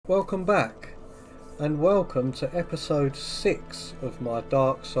Welcome back, and welcome to episode 6 of my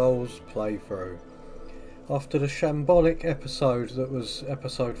Dark Souls playthrough. After the shambolic episode that was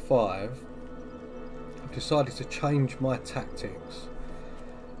episode 5, I've decided to change my tactics.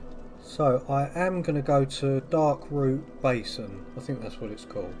 So I am going to go to Darkroot Basin, I think that's what it's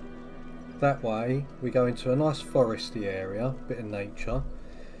called. That way we go into a nice foresty area, bit of nature,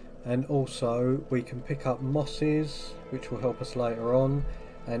 and also we can pick up mosses which will help us later on,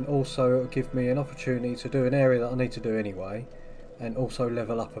 and also it'll give me an opportunity to do an area that I need to do anyway, and also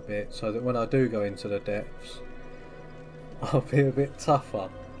level up a bit so that when I do go into the depths I'll be a bit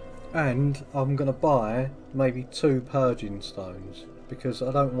tougher. And I'm going to buy maybe 2 purging stones because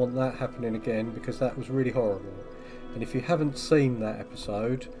I don't want that happening again, because that was really horrible. And if you haven't seen that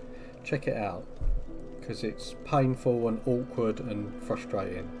episode, check it out, because it's painful and awkward and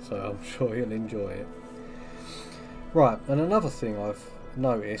frustrating, so I'm sure you'll enjoy it. Right, and another thing I've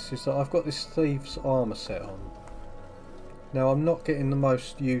noticed is that I've got this thief's armour set on. Now I'm not getting the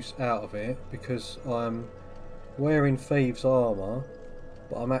most use out of it because I'm wearing thieves armour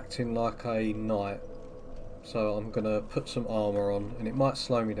but I'm acting like a knight, so I'm going to put some armour on, and it might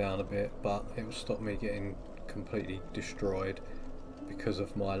slow me down a bit but it will stop me getting completely destroyed because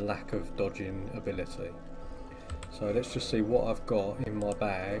of my lack of dodging ability. So let's just see what I've got in my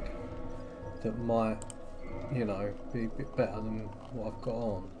bag that might, you know, be a bit better than what I've got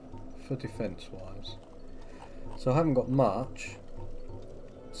on for defence wise. So I haven't got much,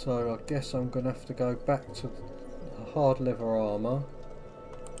 so I guess I'm going to have to go back to hard leather armour.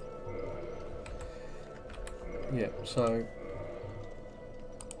 Yep, so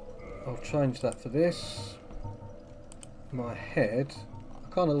I'll change that for this. My head, I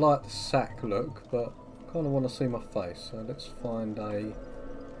kind of like the sack look, but I kind of want to see my face, so let's find a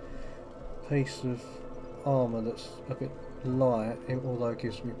piece of armour that's a bit light, although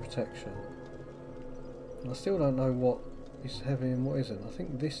gives me protection. And I still don't know what is heavy and what isn't. I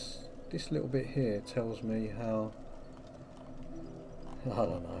think this little bit here tells me how. I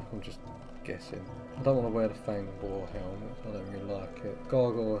don't know, I'm just guessing. I don't want to wear the fang boar helmet, I don't really like it.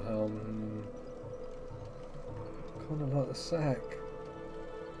 Gargoyle helm, kind of like the sack.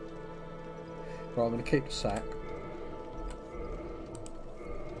 Right, I'm going to keep the sack.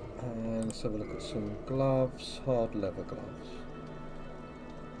 And let's have a look at some gloves, hard leather gloves.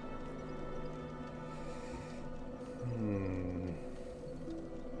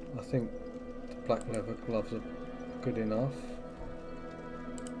 I think the black leather gloves are good enough.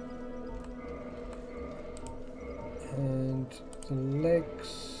 And the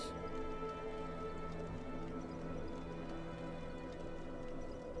legs,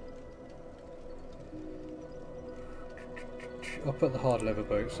 I'll put the hard leather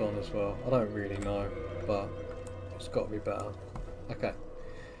boots on as well. I don't really know, but it's got to be better. Okay.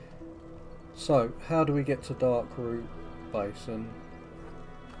 So, how do we get to Darkroot Basin?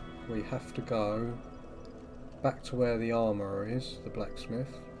 We have to go back to where the armourer is, the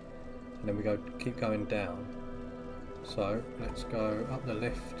blacksmith, and then we keep going down. So, let's go up the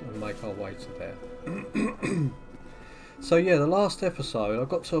lift and make our way to there. So yeah, the last episode I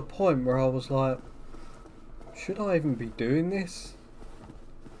got to a point where I was like, should I even be doing this?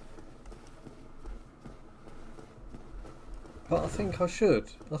 But I think I should.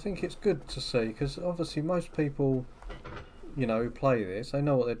 I think it's good to see, because obviously most people, you know, who play this, they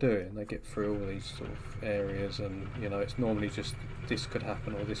know what they're doing. They get through all these sort of areas, and you know, it's normally just this could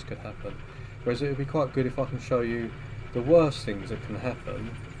happen or this could happen. Whereas it would be quite good if I can show you the worst things that can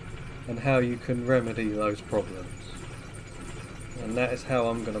happen and how you can remedy those problems. And that is how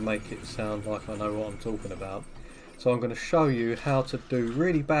I'm going to make it sound like I know what I'm talking about. So I'm going to show you how to do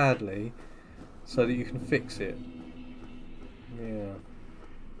really badly so that you can fix it. Yeah,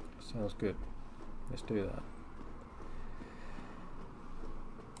 sounds good. Let's do that.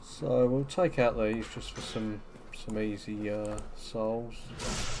 So we'll take out these just for some easy souls.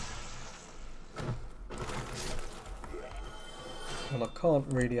 And I can't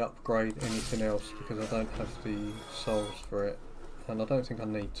really upgrade anything else because I don't have the souls for it, and I don't think I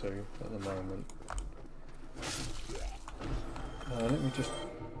need to at the moment. Let me just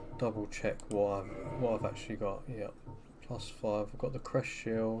double check what I've actually got. Yep, +5. I've got the crest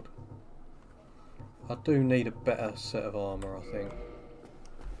shield. I do need a better set of armour, I think.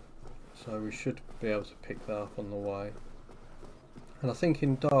 So we should be able to pick that up on the way. And I think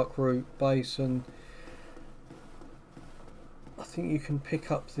in Darkroot Basin, I think you can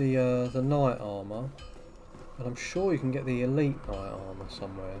pick up the knight armour, and I'm sure you can get the elite knight armour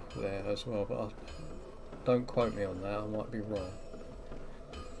somewhere there as well, but don't quote me on that, I might be wrong.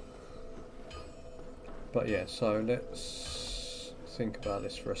 But yeah, so let's think about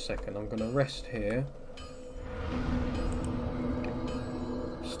this for a second. I'm going to rest here.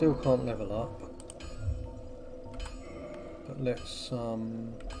 Still can't level up. But let's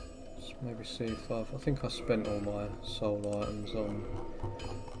maybe see if I think I spent all my soul items on...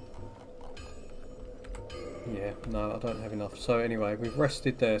 Yeah, no, I don't have enough. So anyway, we've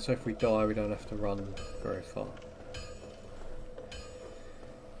rested there, so if we die we don't have to run very far.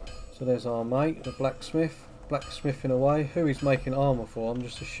 So there's our mate, the blacksmith, blacksmithing away. Who he's making armour for, I'm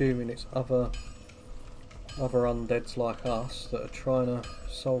just assuming it's other undeads like us that are trying to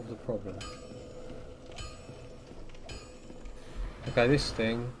solve the problem. Okay, this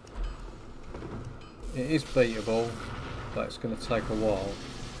thing, it is beatable, but it's going to take a while.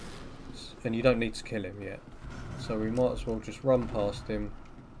 And you don't need to kill him yet. So we might as well just run past him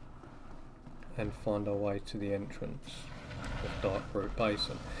and find our way to the entrance of Darkroot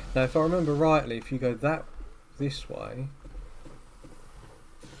Basin. Now if I remember rightly, if you go this way,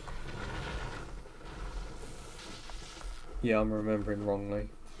 yeah, I'm remembering wrongly.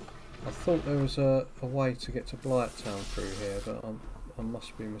 I thought there was a way to get to Blighttown through here, but I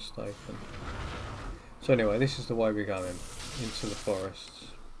must be mistaken. So anyway, this is the way we're going, into the forests,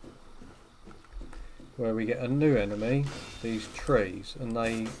 where we get a new enemy, these trees, and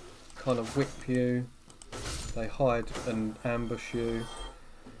they kind of whip you, they hide and ambush you,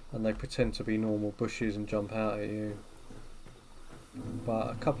 and they pretend to be normal bushes and jump out at you.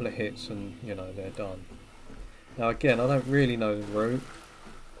 But a couple of hits and, you know, they're done. Now again, I don't really know the route,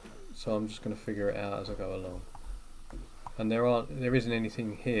 so I'm just going to figure it out as I go along. And there isn't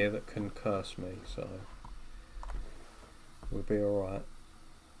anything here that can curse me, so we'll be alright.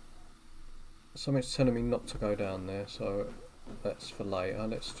 Something's telling me not to go down there, so that's for later.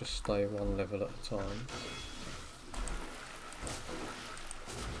 Let's just stay one level at a time.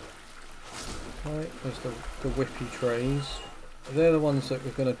 Okay, there's the whippy trees. They're the ones that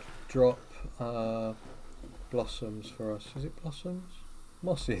we're going to drop blossoms for us. Is it blossoms?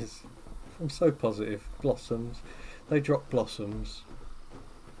 Mosses. I'm so positive. Blossoms. They drop blossoms.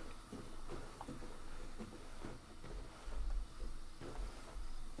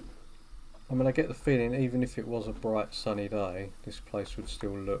 I mean, I get the feeling even if it was a bright sunny day, this place would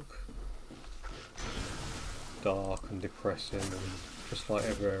still look dark and depressing, and just like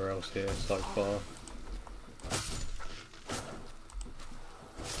everywhere else here so far.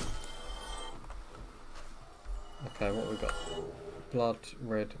 Okay, what we got? Blood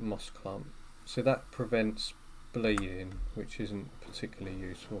red moss clump. So that prevents bleeding, which isn't particularly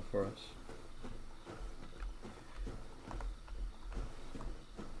useful for us.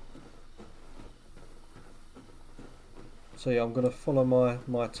 So yeah, I'm going to follow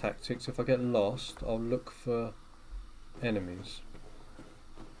my tactics. If I get lost, I'll look for enemies.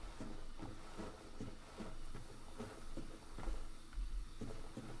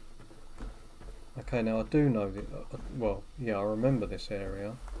 Okay, now I do know that, well, yeah, I remember this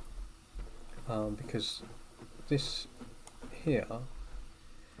area, because this here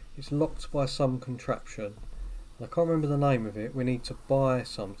is locked by some contraption. I can't remember the name of it. We need to buy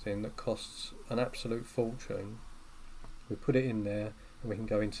something that costs an absolute fortune. We put it in there and we can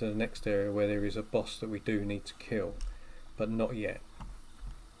go into the next area where there is a boss that we do need to kill, but not yet.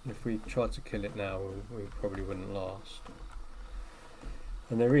 If we tried to kill it now, we probably wouldn't last.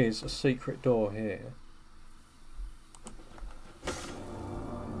 And there is a secret door here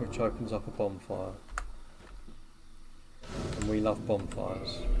which opens up a bonfire, and we love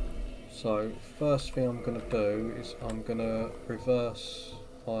bonfires. So first thing I'm going to do is I'm going to reverse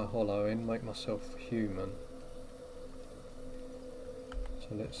my hollowing, make myself human.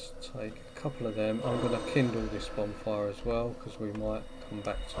 So let's take a couple of them. I'm going to kindle this bonfire as well because we might come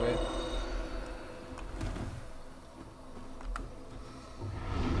back to it.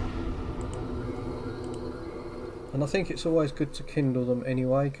 And I think it's always good to kindle them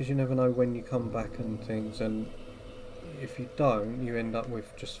anyway, because you never know when you come back and things, and if you don't, you end up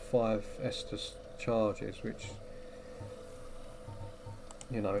with just 5 Estus charges, which,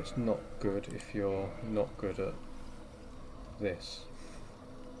 you know, it's not good if you're not good at this.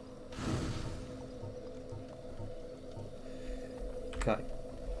 Okay,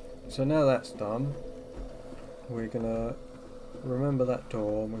 so now that's done, we're going to remember that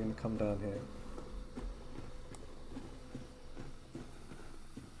door and we're going to come down here.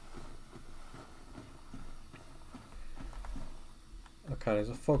 Okay, there's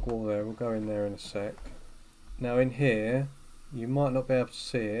a fog wall there, we'll go in there in a sec. Now in here, you might not be able to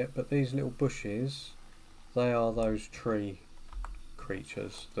see it, but these little bushes, they are those tree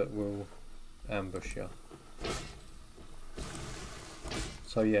creatures that will ambush you.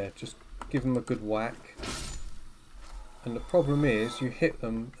 So yeah, just give them a good whack And the problem is you hit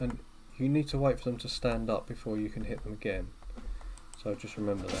them and you need to wait for them to stand up before you can hit them again. So just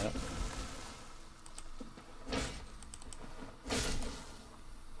remember that.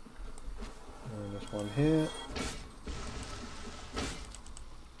 And there's one here.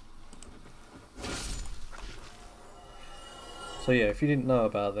 So yeah, if you didn't know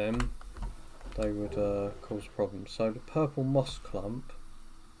about them, they would cause problems. So the purple moss clump,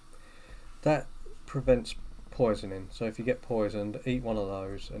 that prevents poisoning. So if you get poisoned, eat one of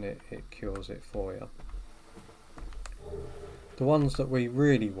those and it cures it for you. The ones that we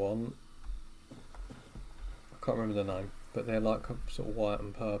really want, I can't remember the name, but they're like sort of white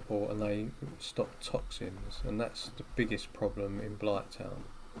and purple, and they stop toxins, and that's the biggest problem in Blighttown.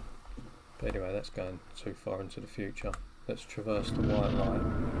 But anyway, that's going too far into the future. Let's traverse the white light.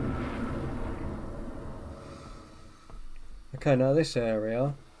 Okay, now this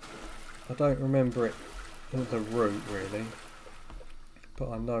area, I don't remember it, the route really, but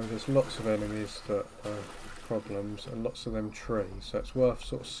I know there's lots of enemies that are problems and lots of them trees, so it's worth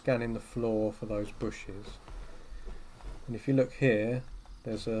sort of scanning the floor for those bushes. And if you look here,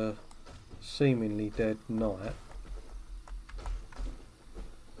 there's a seemingly dead knight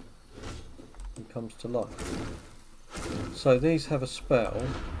who comes to life. So these have a spell,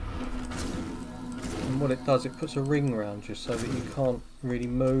 and what it does, it puts a ring around you so that you can't really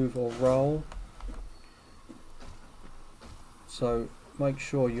move or roll. So make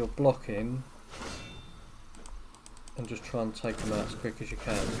sure you're blocking and just try and take them out as quick as you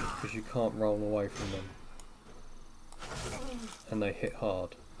can, because you can't roll away from them and they hit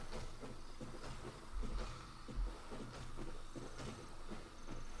hard.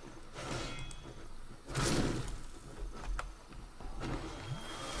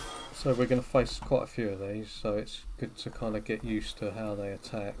 So we're going to face quite a few of these, so it's good to kind of get used to how they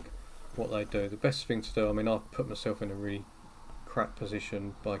attack, what they do. The best thing to do, I mean, I put myself in a really crap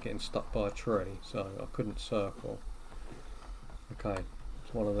position by getting stuck by a tree, so I couldn't circle. Okay,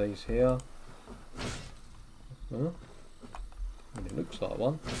 there's one of these here. Huh? And it looks like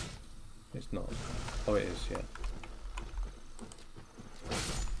one. It's not. Oh, it is, yeah.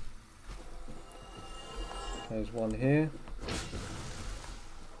 There's one here.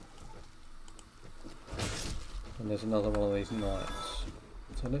 And there's another one of these knights.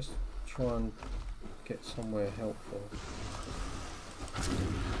 So let's try and get somewhere helpful.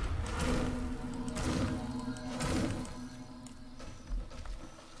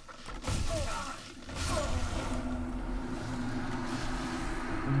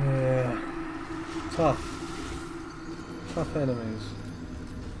 Yeah, tough enemies.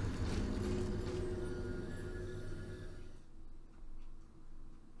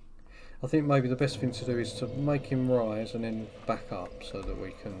 I think maybe the best thing to do is to make him rise and then back up so that we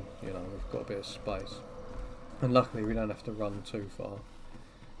can, you know, we've got a bit of space. And luckily we don't have to run too far,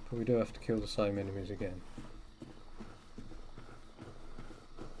 but we do have to kill the same enemies again.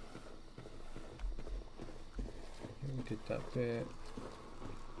 We did that bit.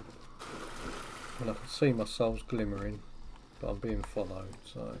 And I can see my soul's glimmering, but I'm being followed,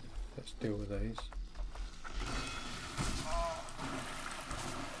 so let's deal with these.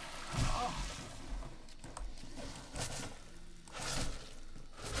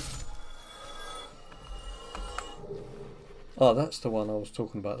 Oh, that's the one I was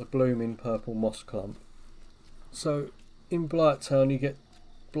talking about, the blooming purple moss clump. So, in Blighttown you get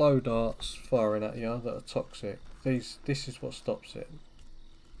blow darts firing at you that are toxic. This is what stops it.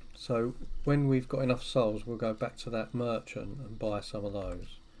 So, when we've got enough souls, we'll go back to that merchant and buy some of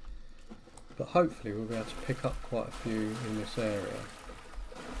those. But hopefully we'll be able to pick up quite a few in this area.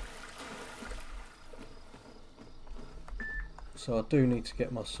 So I do need to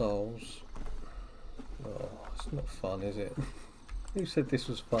get my souls. Oh, it's not fun, is it? Who said this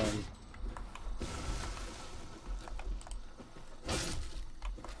was fun?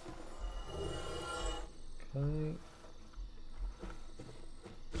 Okay.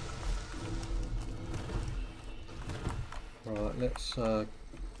 Right, let's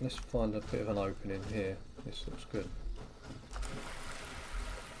find a bit of an opening here. This looks good.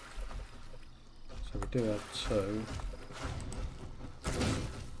 So we do have two.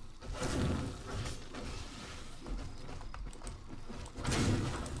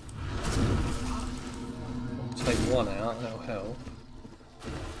 Take one out, that'll help.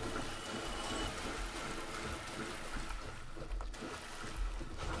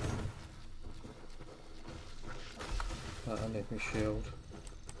 I need my shield.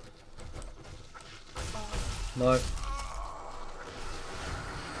 No.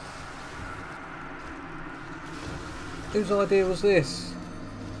 Whose idea was this?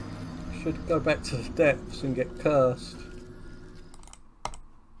 Should go back to the depths and get cursed.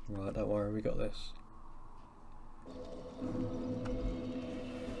 Right, don't worry, we got this.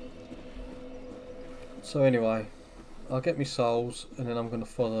 So anyway, I'll get me souls and then I'm going to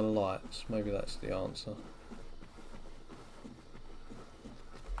follow the lights. Maybe that's the answer.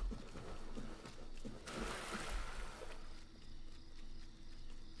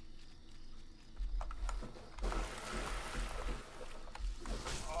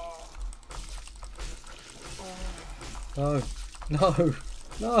 No, no,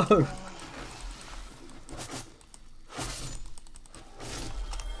 no!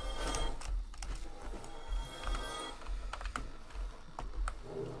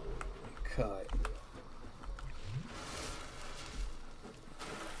 Okay.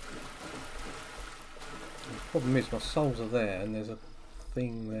 The problem is my souls are there and there's a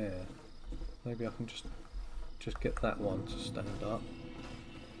thing there. Maybe I can just get that one to stand up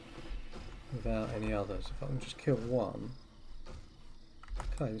without any others. If I can just kill one.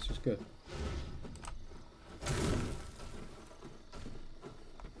 Okay, this is good.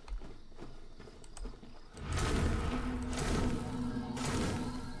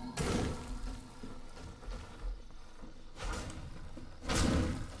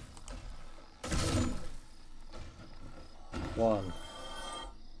 One.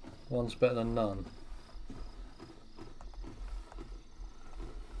 One's better than none.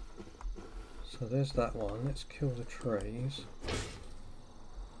 So there's that one. Let's kill the trees.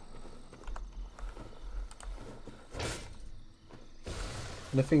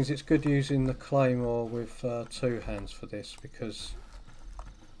 And the thing is, it's good using the claymore with two hands for this because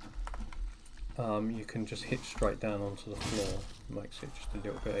you can just hit straight down onto the floor. It makes it just a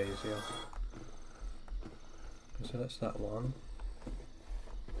little bit easier. So that's that one.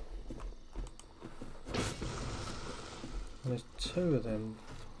 And there's two of them.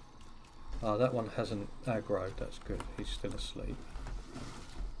 Ah, that one hasn't aggroed, that's good. He's still asleep.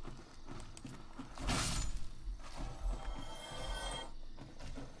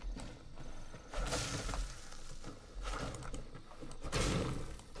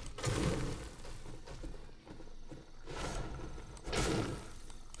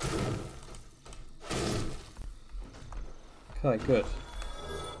 Okay, good.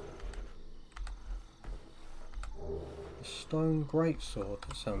 A stone greatsword,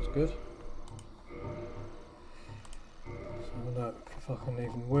 that sounds good. Let's have a look if I can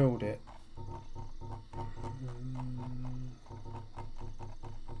even wield it.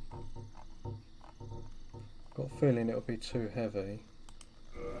 Got a feeling it'll be too heavy.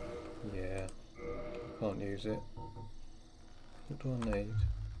 Yeah, can't use it. What do I need?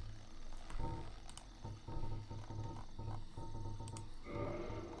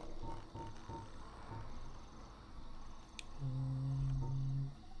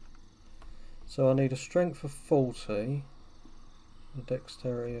 So I need a strength of 40, a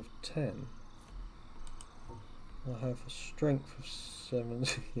dexterity of 10. I have a strength of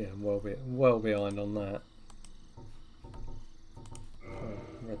 70. Yeah, I'm well behind on that. Oh,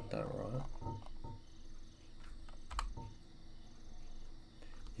 read that right.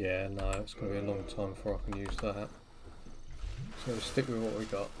 Yeah, no, it's going to be a long time before I can use that. So we'll stick with what we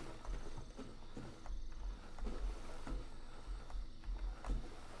got.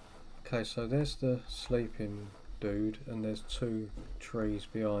 Okay, so there's the sleeping dude, and there's two trees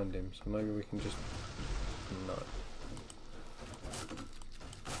behind him, so maybe we can just... No.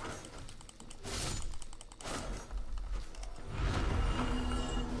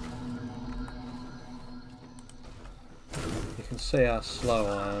 You can see how slow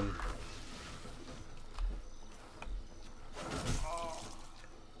I am.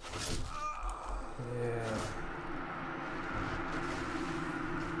 Yeah.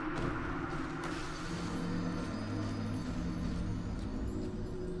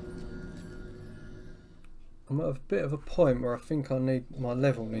 I'm at a bit of a point where I think my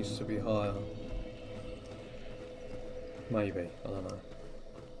level needs to be higher. Maybe, I don't know.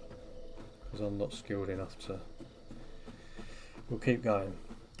 Because I'm not skilled enough to... We'll keep going.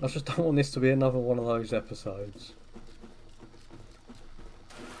 I just don't want this to be another one of those episodes.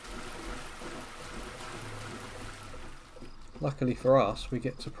 Luckily for us, we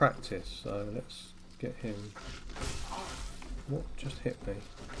get to practice, so let's get him... What just hit me?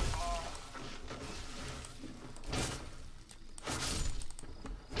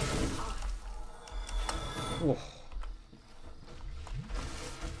 Oh.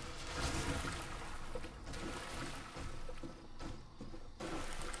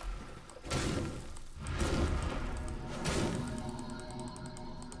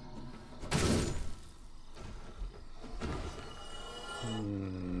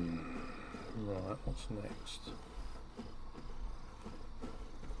 Right, what's next?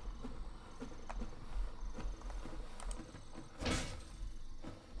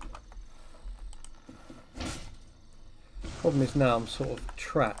 Problem is now I'm sort of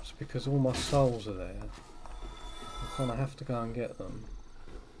trapped because all my souls are there. I kind of have to go and get them.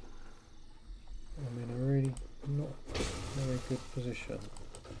 I'm in a really not very good position.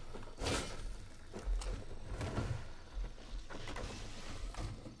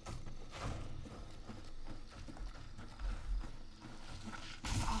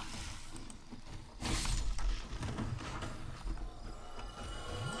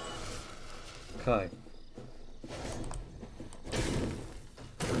 Okay.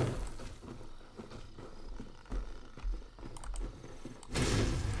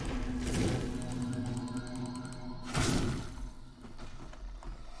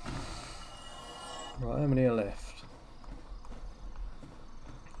 Right, how many are left?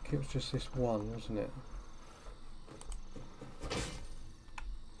 I think it was just this one, wasn't it?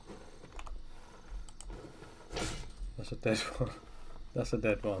 That's a dead one. That's a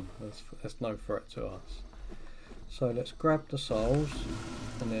dead one. That's no threat to us. So let's grab the souls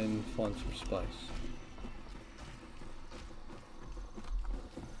and then find some space.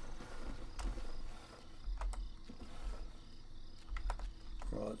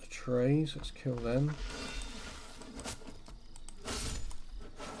 Right, the trees, let's kill them.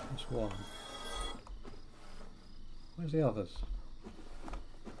 That's one. Where's the others?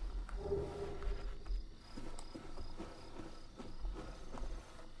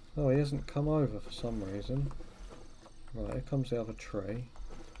 Oh, he hasn't come over for some reason. Right, here comes the other tree.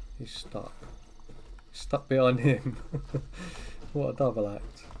 He's stuck. He's stuck behind him. What a double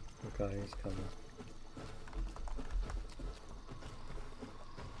act. Okay, he's coming.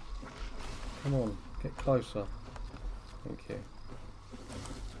 Come on, get closer. Thank you.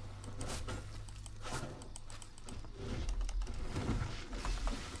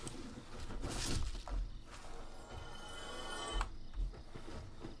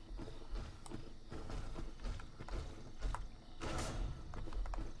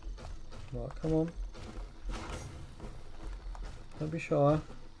 Right, come on. Don't be shy.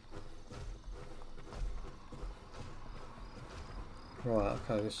 Right,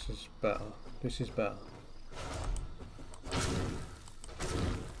 okay, this is better. This is better.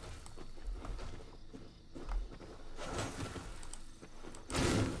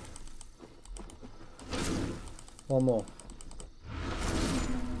 One more.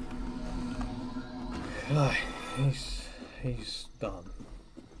 Okay, he's done.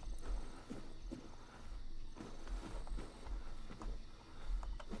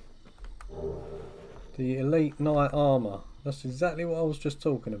 The elite knight armour. That's exactly what I was just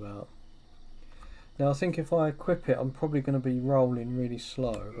talking about. Now I think if I equip it, I'm probably going to be rolling really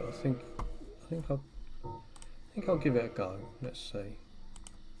slow, but I think I'll give it a go. Let's see.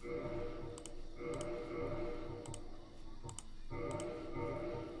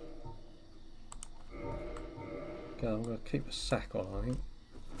 Okay, I'm going to keep the sack on, I think.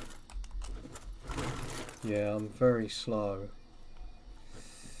 Yeah, I'm very slow.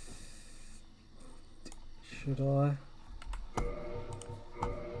 Should I?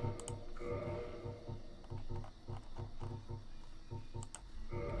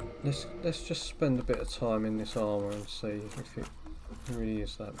 Let's just spend a bit of time in this armour and see if it really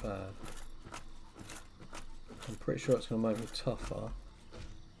is that bad. I'm pretty sure it's going to make me tougher.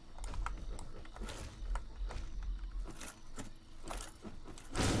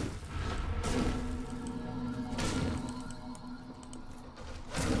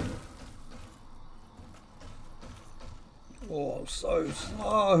 Oh, I'm so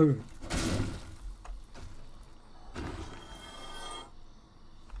slow!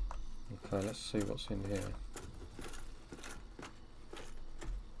 Okay, let's see what's in here.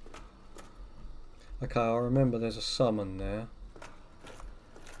 Okay, I remember there's a summon there.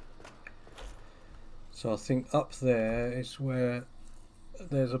 So I think up there is where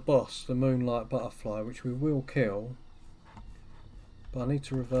there's a boss, the Moonlight butterfly, which we will kill. But I need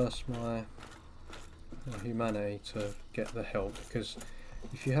to reverse my humanity to get the help, because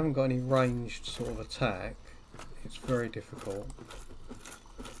if you haven't got any ranged sort of attack, it's very difficult.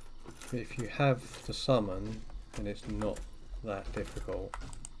 But if you have the summon, then it's not that difficult.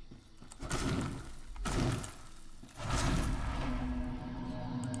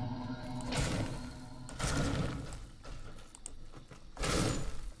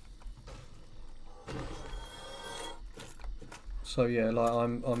 So yeah, like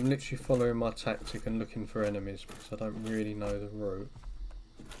I'm literally following my tactic and looking for enemies because I don't really know the route.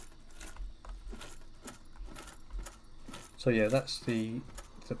 So yeah, that's the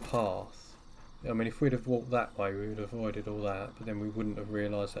path. I mean, if we'd have walked that way, we would have avoided all that, but then we wouldn't have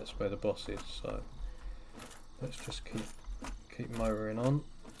realised that's where the boss is. So let's just keep motoring on.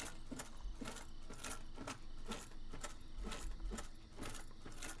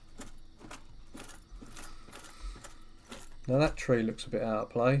 Now that tree looks a bit out of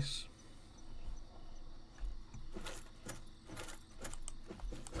place.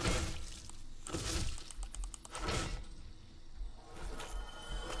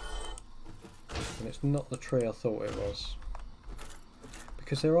 And it's not the tree I thought it was.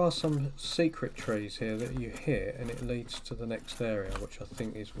 Because there are some secret trees here that you hit and it leads to the next area, which I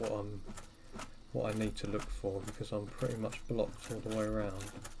think is what I need to look for, because I'm pretty much blocked all the way around.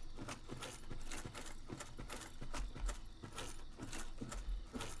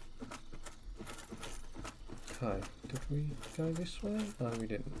 Okay, did we go this way? No, we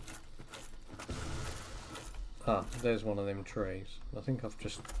didn't. Ah, there's one of them trees. I think I've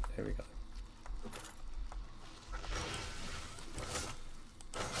just... Here we go.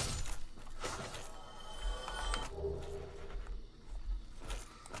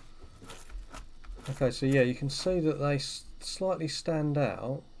 Okay, so yeah, you can see that they slightly stand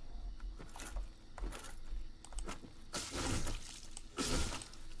out.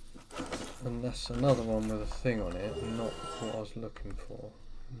 And that's another one with a thing on it, not what I was looking for.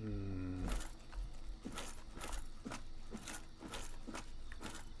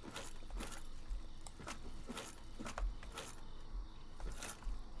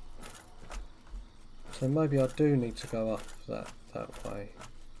 So maybe I do need to go up that way,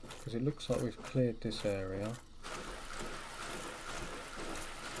 because it looks like we've cleared this area.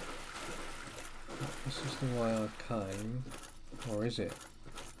 This is the way I came, or is it?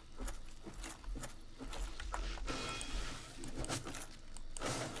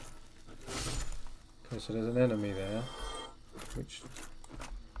 Okay, so there's an enemy there, which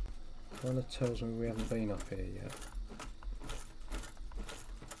kind of tells me we haven't been up here yet.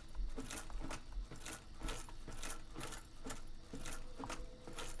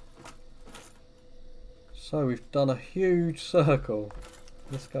 So we've done a huge circle.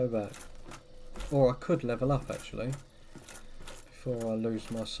 Let's go back. Or I could level up actually, before I lose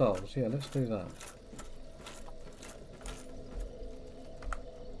my souls. Yeah, let's do that.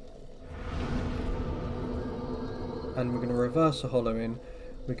 And we're going to reverse a hollow in.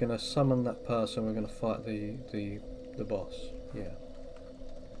 We're going to summon that person. We're going to fight the boss. Yeah.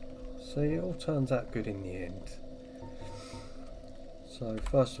 See, it all turns out good in the end. So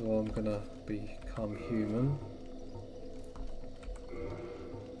first of all, I'm going to become human.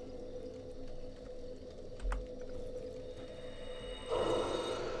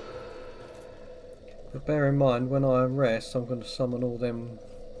 But bear in mind, when I rest, I'm going to summon all them,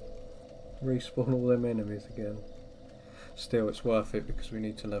 respawn all them enemies again. Still, it's worth it because we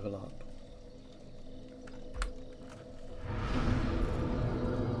need to level up.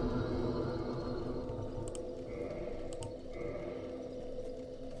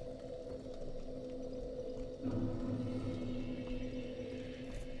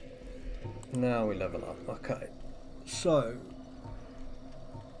 Now we level up. Okay, so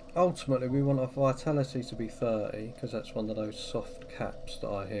ultimately we want our vitality to be 30, because that's one of those soft caps that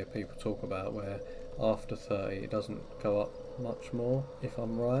I hear people talk about, where after 30 it doesn't go up much more, if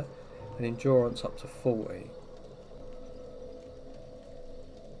I'm right, and endurance up to 40.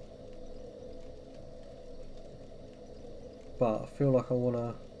 But I feel like I want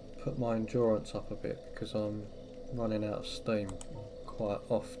to put my endurance up a bit because I'm running out of steam quite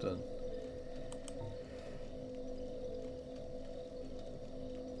often.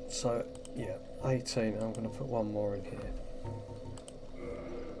 So yeah, 18, I'm going to put one more in here.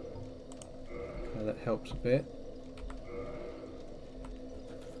 Okay, that helps a bit.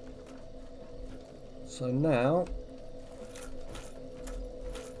 So now,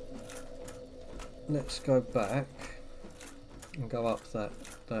 let's go back and go up that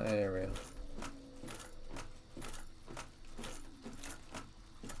area.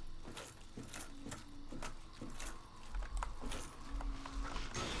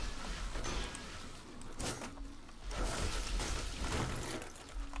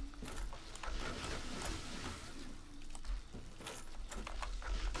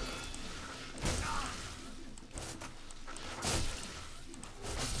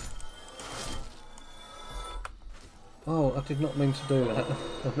 Oh, I did not mean to do that.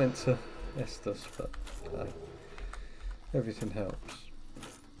 I meant to Estus, but okay. Everything helps.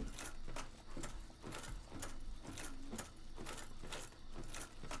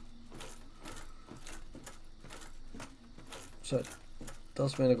 So it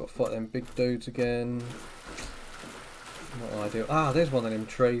does mean I've got to fight them big dudes again. Not ideal. Ah, there's one of them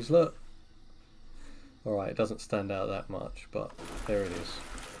trees, look. Alright, it doesn't stand out that much, but there it is.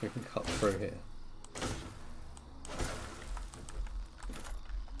 We can cut through here.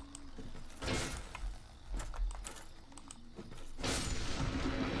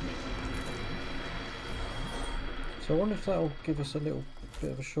 So So I wonder if that'll give us a little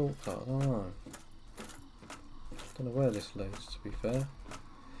bit of a shortcut. I don't know. Don't know where this leads, to be fair.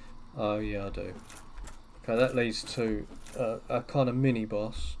 Oh yeah, I do. Okay, that leads to a kind of mini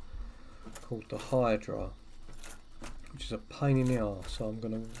boss called the Hydra, which is a pain in the arse. So I'm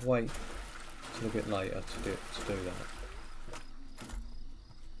going to wait till a bit later to do that.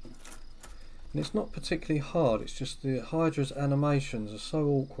 And it's not particularly hard. It's just the Hydra's animations are so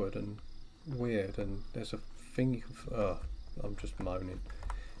awkward and weird, and there's a thing you can. I'm just moaning.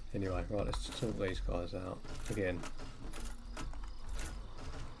 Anyway, right, let's sort these guys out again.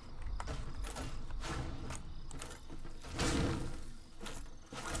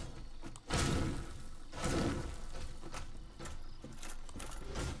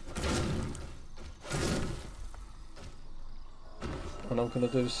 And I'm going to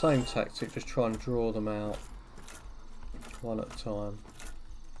do the same tactic, just try and draw them out one at a time.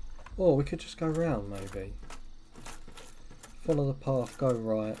 Or we could just go round maybe. Follow the path, go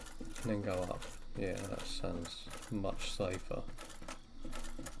right, and then go up. Yeah, that sounds much safer.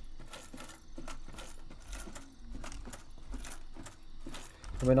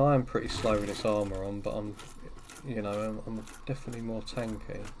 I mean, I am pretty slow with this armour on, but I'm definitely more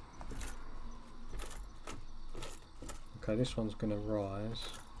tanky. Okay, this one's going to rise,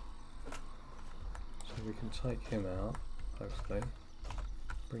 so we can take him out, hopefully.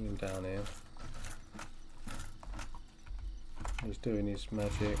 Bring him down here. He's doing his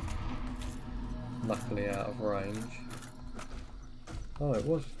magic, luckily out of range. Oh, it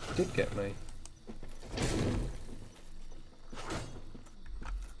did get me.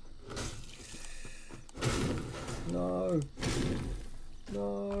 No!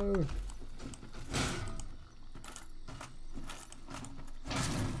 No!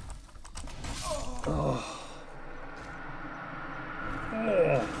 Oh.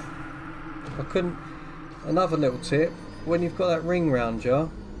 Oh. I couldn't. Another little tip: when you've got that ring round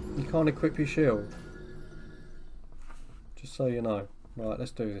you, you can't equip your shield. Just so you know. Right, let's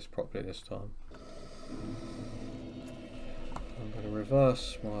do this properly this time. I'm going to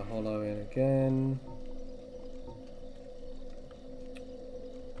reverse my hollow in again.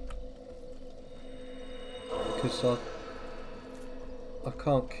 Because I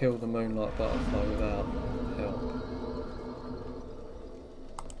can't kill the Moonlight Butterfly without help.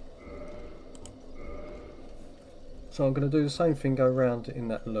 So I'm going to do the same thing, go round in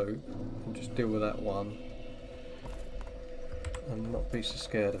that loop and just deal with that one and not be so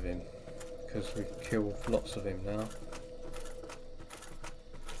scared of him, because we've killed lots of him now.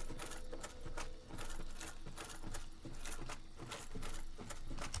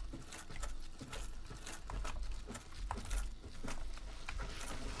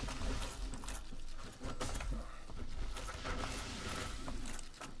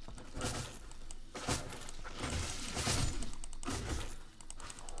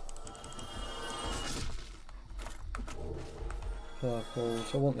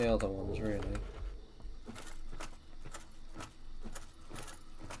 Purples. I want the other ones really.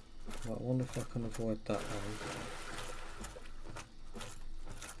 Right, I wonder if I can avoid that one.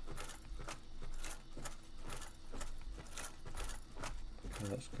 Okay,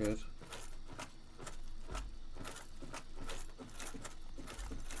 that's good.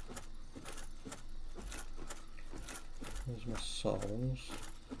 There's my souls.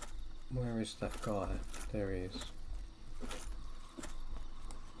 Where is that guy? There he is.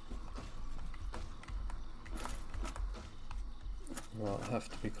 Right, I have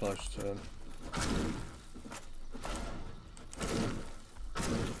to be close to him.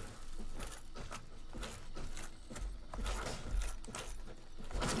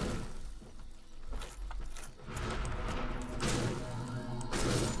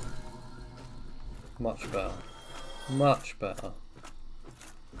 Much better. Much better.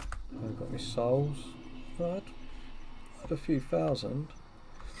 I've got my souls. Right. I had a few thousand.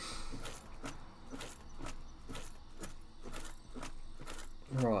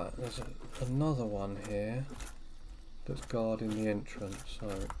 Right, there's another one here that's guarding the entrance, so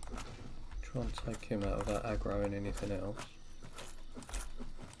try and take him out without aggroing anything else.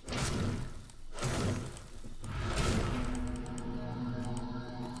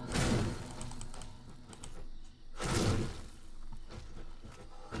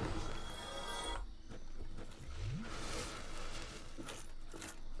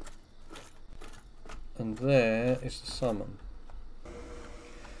 And there is the summon.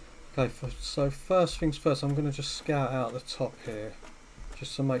 Okay, so first things first, I'm going to just scout out the top here,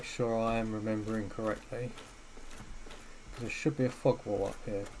 just to make sure I am remembering correctly. There should be a fog wall up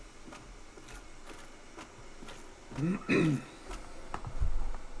here.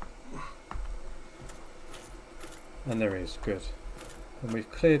 And there is, good. And we've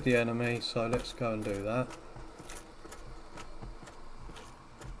cleared the enemy, so let's go and do that.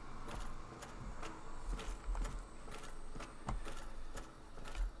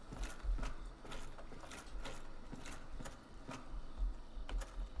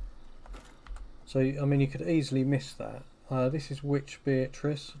 So, I mean, you could easily miss that. This is Witch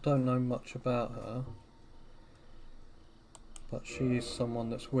Beatrice. I don't know much about her, but she is someone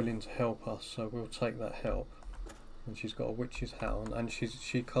that's willing to help us, so we'll take that help. And she's got a witch's hound, and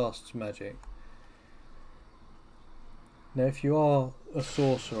she casts magic. Now, if you are a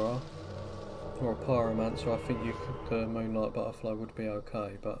sorcerer or a pyromancer, I think the Moonlight Butterfly would be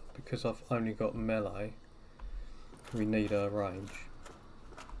okay, but because I've only got melee, we need her range.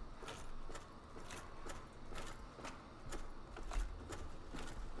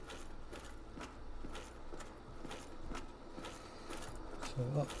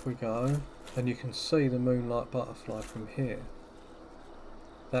 So up we go, and you can see the Moonlight Butterfly from here.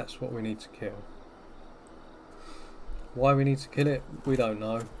 That's what we need to kill. Why we need to kill it, we don't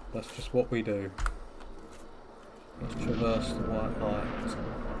know. That's just what we do. Let's traverse the white light.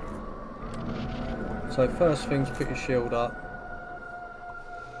 So first things, put your shield up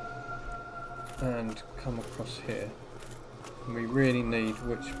and come across here. And we really need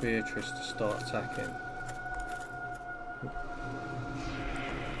Witch Beatrice to start attacking.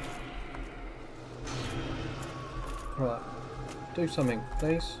 Right, do something,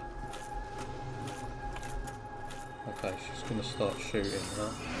 please. Okay, she's going to start shooting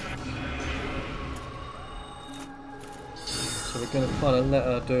now. So we're going to kind of let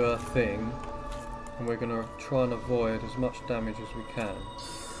her do her thing, and we're going to try and avoid as much damage as we can.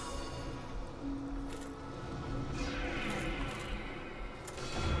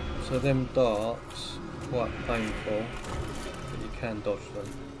 So them darts, quite painful, but you can dodge them.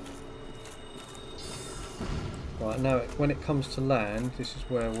 Right, now when it comes to land, this is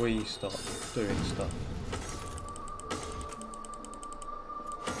where we start doing stuff.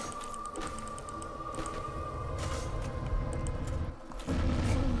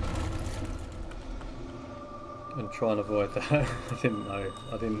 And try and avoid that. I didn't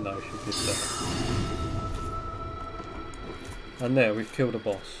know she did that. And there, we've killed a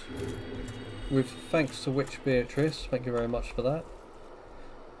boss. Thanks to Witch Beatrice, thank you very much for that.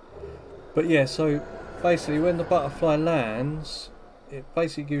 But yeah, so basically when the butterfly lands, it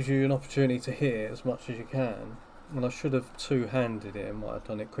basically gives you an opportunity to hit it as much as you can. And I should have two-handed it, and might have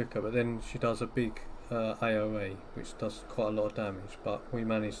done it quicker, but then she does a big AoE, which does quite a lot of damage, but we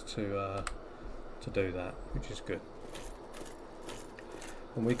managed to do that, which is good.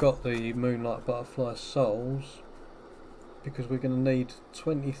 And we got the Moonlight Butterfly souls, because we're going to need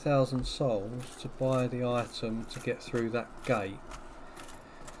 20,000 souls to buy the item to get through that gate.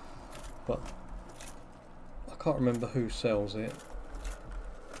 But I can't remember who sells it,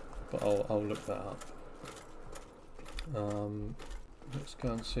 but I'll look that up. Let's go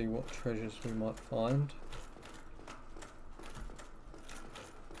and see what treasures we might find.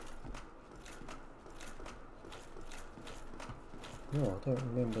 Oh, I don't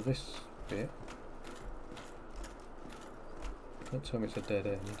remember this bit. Don't tell me it's a dead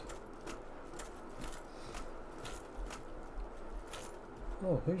end.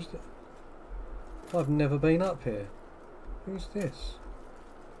 Oh, who's that? I've never been up here. Who's this?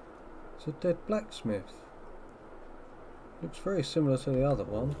 It's a dead blacksmith. Looks very similar to the other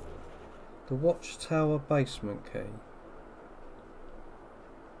one. The Watchtower basement key.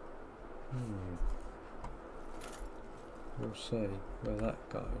 We'll see where that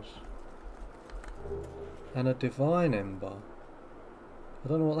goes. And a divine ember. I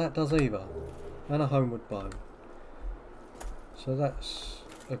don't know what that does either. And a homeward bone. So that's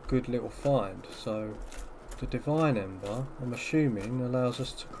a good little find. So the divine ember, I'm assuming, allows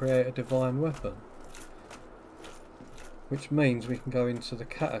us to create a divine weapon, which means we can go into the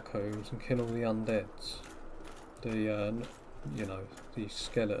catacombs and kill all the undeads, the you know, the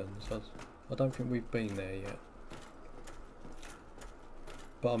skeletons. I don't think we've been there yet,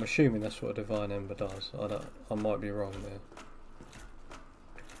 but I'm assuming that's what a divine ember does. I might be wrong there.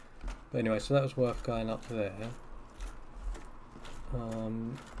 But anyway, so that was worth going up there.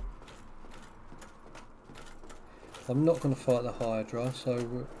 I'm not going to fight the Hydra,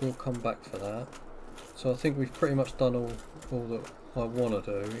 so we'll come back for that. So I think we've pretty much done all that I want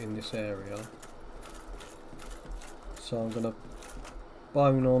to do in this area. So I'm going to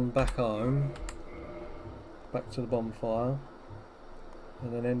bone on back home, back to the bonfire,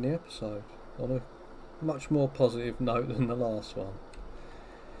 and then end the episode on a much more positive note than the last one.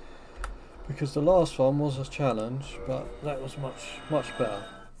 Because the last one was a challenge, but that was much better.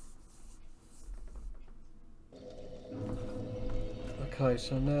 Okay,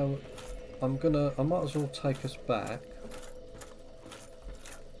 so now I might as well take us back.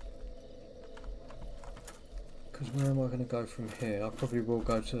 Because where am I going to go from here? I probably will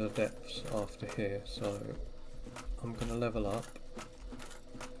go to the depths after here, so I'm going to level up.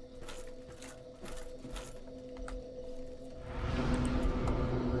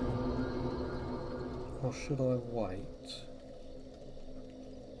 Or should I wait?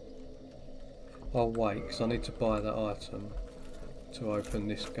 I'll wait because I need to buy that item to open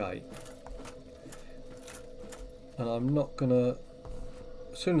this gate. And I'm not going to...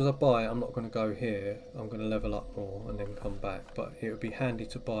 As soon as I buy it, I'm not going to go here. I'm going to level up more and then come back. But it would be handy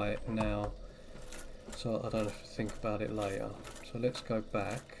to buy it now so I don't have to think about it later. So let's go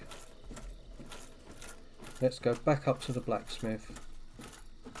back. Let's go back up to the blacksmith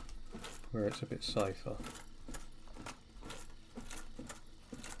where it's a bit safer.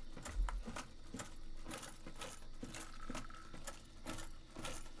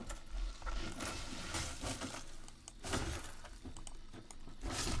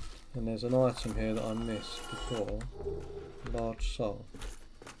 And there's an item here that I missed before. Large soul.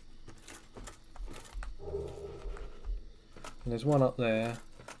 And there's one up there.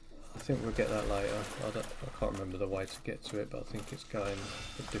 I think we'll get that later. I can't remember the way to get to it, but I think it's going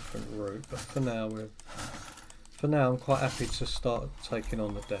a different route. But for now I'm quite happy to start taking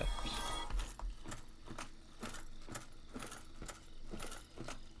on the depths.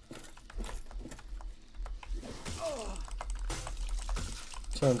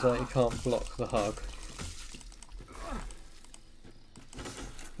 Turns out you can't block the hug.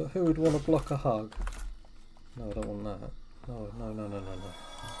 But who would want to block a hug? No, I don't want that. No.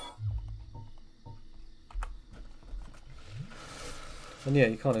 And yeah,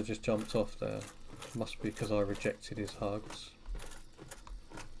 he kind of just jumped off there. Must be because I rejected his hugs.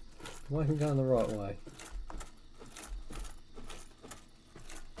 Am I even going the right way?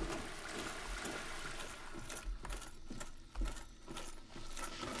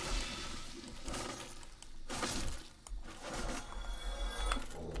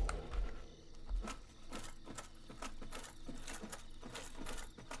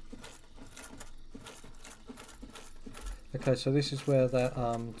 Okay, so this is where that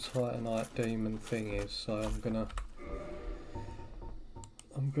Titanite demon thing is. So I'm gonna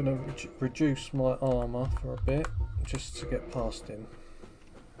reduce my armor for a bit just to get past him.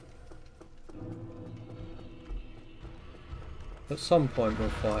 At some point we'll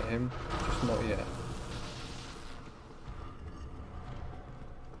fight him, just not yet.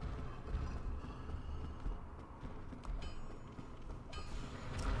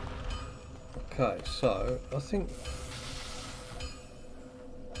 Okay, so I think,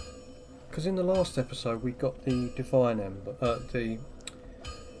 because in the last episode we got the Divine Ember, I can't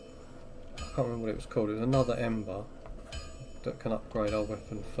remember what it was called, it was another Ember that can upgrade our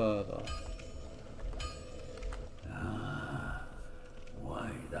weapon further. Ah, why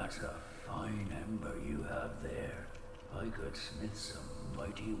that's a fine Ember you have there. I could smith some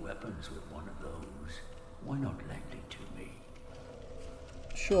mighty weapons with one of those. Why not lend it to me?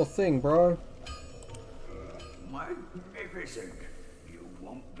 Sure thing, bro. Magnificent. You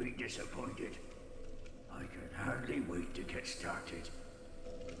won't be disappointed. I can hardly wait to get started.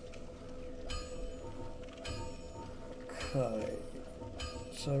 Okay,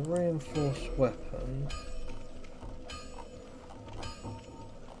 so reinforced weapon.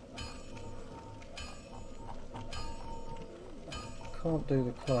 Can't do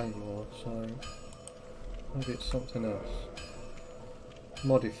the claymore, so maybe it's something else.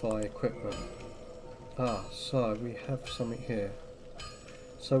 Modify equipment. Ah, so we have something here.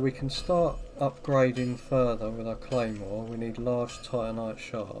 So we can start upgrading further with our claymore. We need large titanite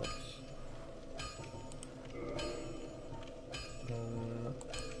shards.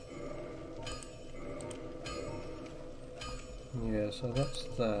 Yeah, so that's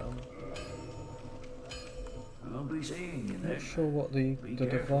that. I'll be seeing you then. Not sure what the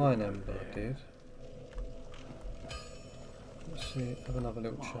Divine Ember did. Let's see, have another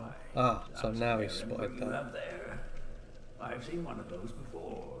little chat. Ah, so now he's spotted that. There. I've seen one of those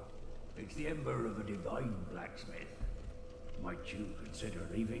before. It's the Ember of a divine blacksmith. Might you consider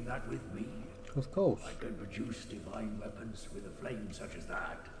leaving that with me? Of course. I can produce divine weapons with a flame such as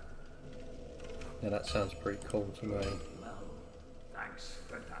that. Yeah, that sounds pretty cool to me. Well, thanks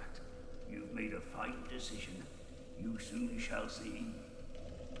for that. You've made a fine decision. You soon shall see.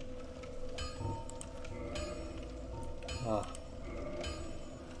 Ah.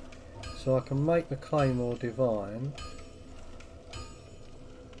 So I can make the claymore divine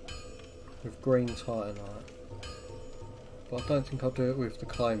with green titanite. But I don't think I'll do it with the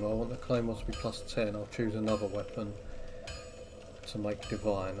claymore. I want the claymore to be plus 10. I'll choose another weapon to make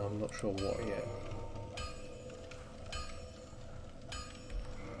divine. I'm not sure what yet.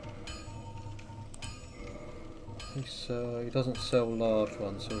 He doesn't sell large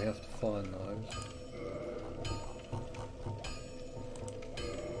ones, so we have to find those.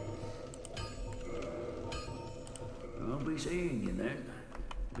 I'll be seeing you then.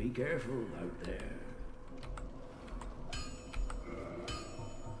 Be careful out there.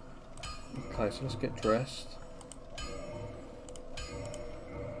 Okay, so let's get dressed.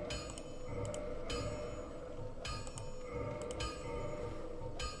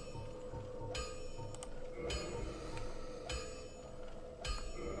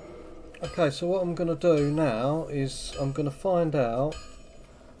 Okay, so what I'm going to do now is I'm going to find out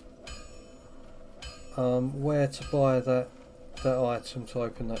where to buy that item to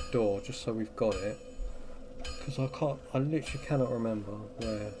open that door, just so we've got it. Because I literally cannot remember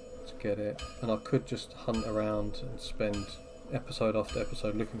where to get it, and I could just hunt around and spend episode after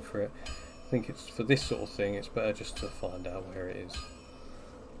episode looking for it. I think it's for this sort of thing, it's better just to find out where it is.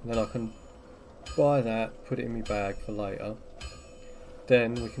 And then I can buy that, put it in my bag for later.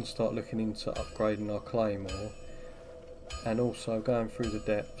 Then we can start looking into upgrading our claymore, and also going through the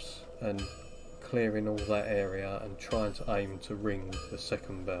depths and clearing all that area and trying to aim to ring the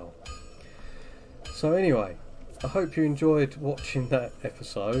second bell. So anyway, I hope you enjoyed watching that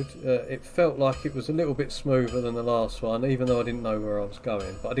episode. It felt like it was a little bit smoother than the last one, even though I didn't know where I was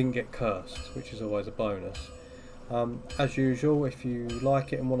going, but I didn't get cursed, which is always a bonus. As usual, if you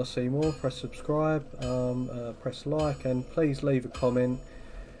like it and want to see more, press subscribe, press like, and please leave a comment,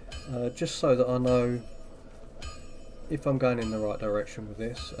 just so that I know if I'm going in the right direction with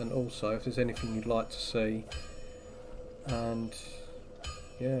this, and also if there's anything you'd like to see. And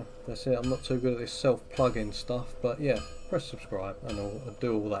yeah, that's it. I'm not too good at this self-plugging stuff, but yeah, press subscribe and I'll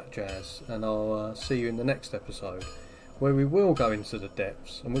do all that jazz, and I'll see you in the next episode, where we will go into the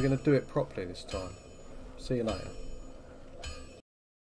depths and we're going to do it properly this time. See you later.